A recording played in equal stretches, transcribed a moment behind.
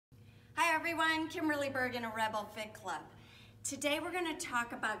Hi everyone, Kimberly Berg in a Rebel Fit Club. Today we're going to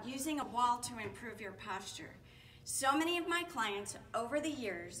talk about using a wall to improve your posture. So many of my clients over the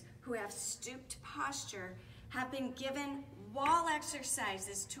years who have stooped posture have been given wall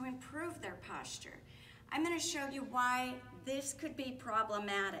exercises to improve their posture. I'm going to show you why this could be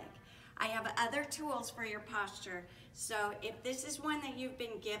problematic. I have other tools for your posture, so if this is one that you've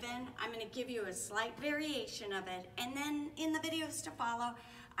been given, I'm going to give you a slight variation of it, and then in the videos to follow,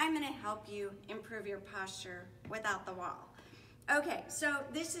 I'm going to help you improve your posture without the wall. Okay, so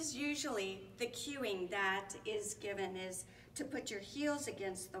this is usually the cueing that is given, is to put your heels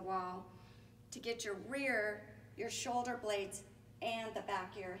against the wall to get your rear, your shoulder blades, and the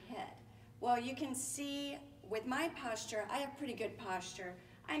back of your head. Well, you can see with my posture, I have pretty good posture.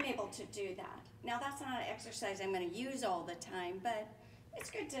 I'm able to do that. Now, that's not an exercise I'm going to use all the time, but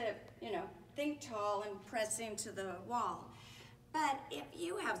it's good to, think tall and press into the wall. But if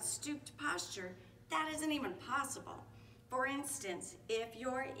you have stooped posture, that isn't even possible. For instance, if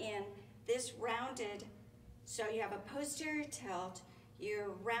you're in this rounded, so you have a posterior tilt,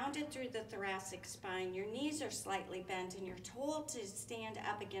 you're rounded through the thoracic spine, your knees are slightly bent, and you're told to stand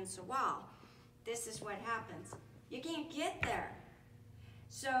up against a wall, this is what happens. You can't get there.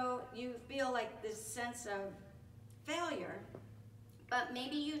 So you feel like this sense of failure, but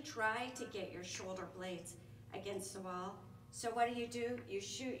maybe you try to get your shoulder blades against the wall. So what do? You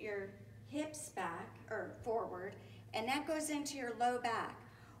shoot your hips back or forward, and that goes into your low back.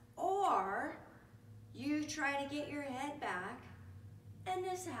 Or you try to get your head back, and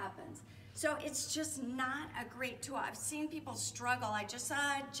this happens. So it's just not a great tool. I've seen people struggle. I just saw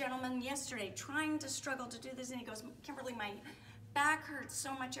a gentleman yesterday trying to struggle to do this, and he goes, Kimberly, my back hurts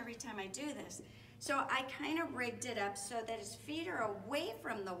so much every time I do this. So I kind of rigged it up so that his feet are away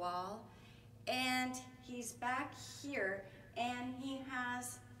from the wall, and he's back here, and he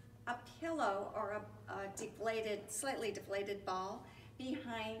has a pillow or a deflated, slightly deflated ball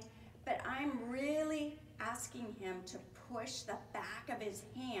behind, but I'm really asking him to push the back of his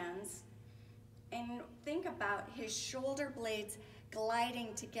hands and think about his shoulder blades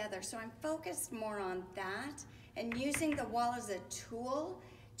gliding together. So I'm focused more on that and using the wall as a tool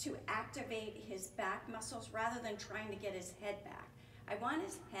to activate his back muscles rather than trying to get his head back. I want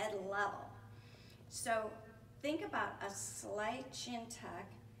his head level. So think about a slight chin tuck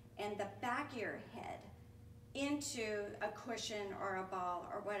and the back of your head into a cushion or a ball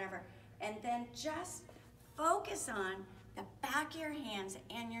or whatever, and then just focus on the back of your hands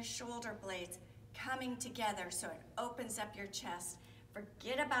and your shoulder blades coming together so it opens up your chest.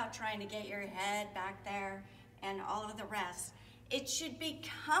 Forget about trying to get your head back there and all of the rest. It should be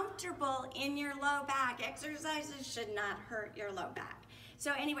comfortable in your low back. Exercises should not hurt your low back.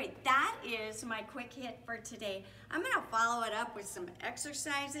 So anyway, that is my quick hit for today. I'm gonna follow it up with some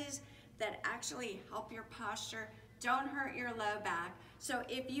exercises that actually help your posture, don't hurt your low back. So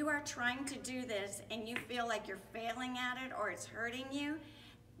if you are trying to do this and you feel like you're failing at it or it's hurting you,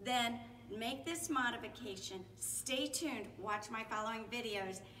 then make this modification. Stay tuned, watch my following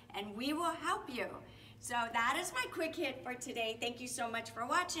videos, and we will help you. So that is my quick hit for today. Thank you so much for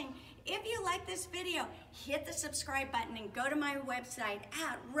watching. If you like this video, hit the subscribe button and go to my website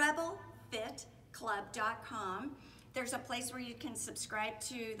at rebelfitclub.com. There's a place where you can subscribe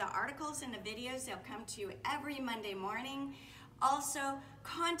to the articles and the videos. They'll come to you every Monday morning. Also,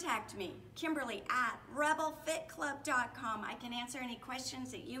 contact me, Kimberly, at rebelfitclub.com. I can answer any questions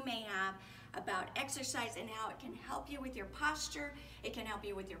that you may have about exercise and how it can help you with your posture. It can help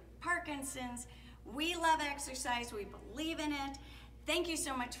you with your Parkinson's. We love exercise. We believe in it. Thank you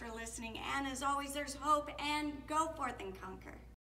so much for listening. And as always, there's hope, and go forth and conquer.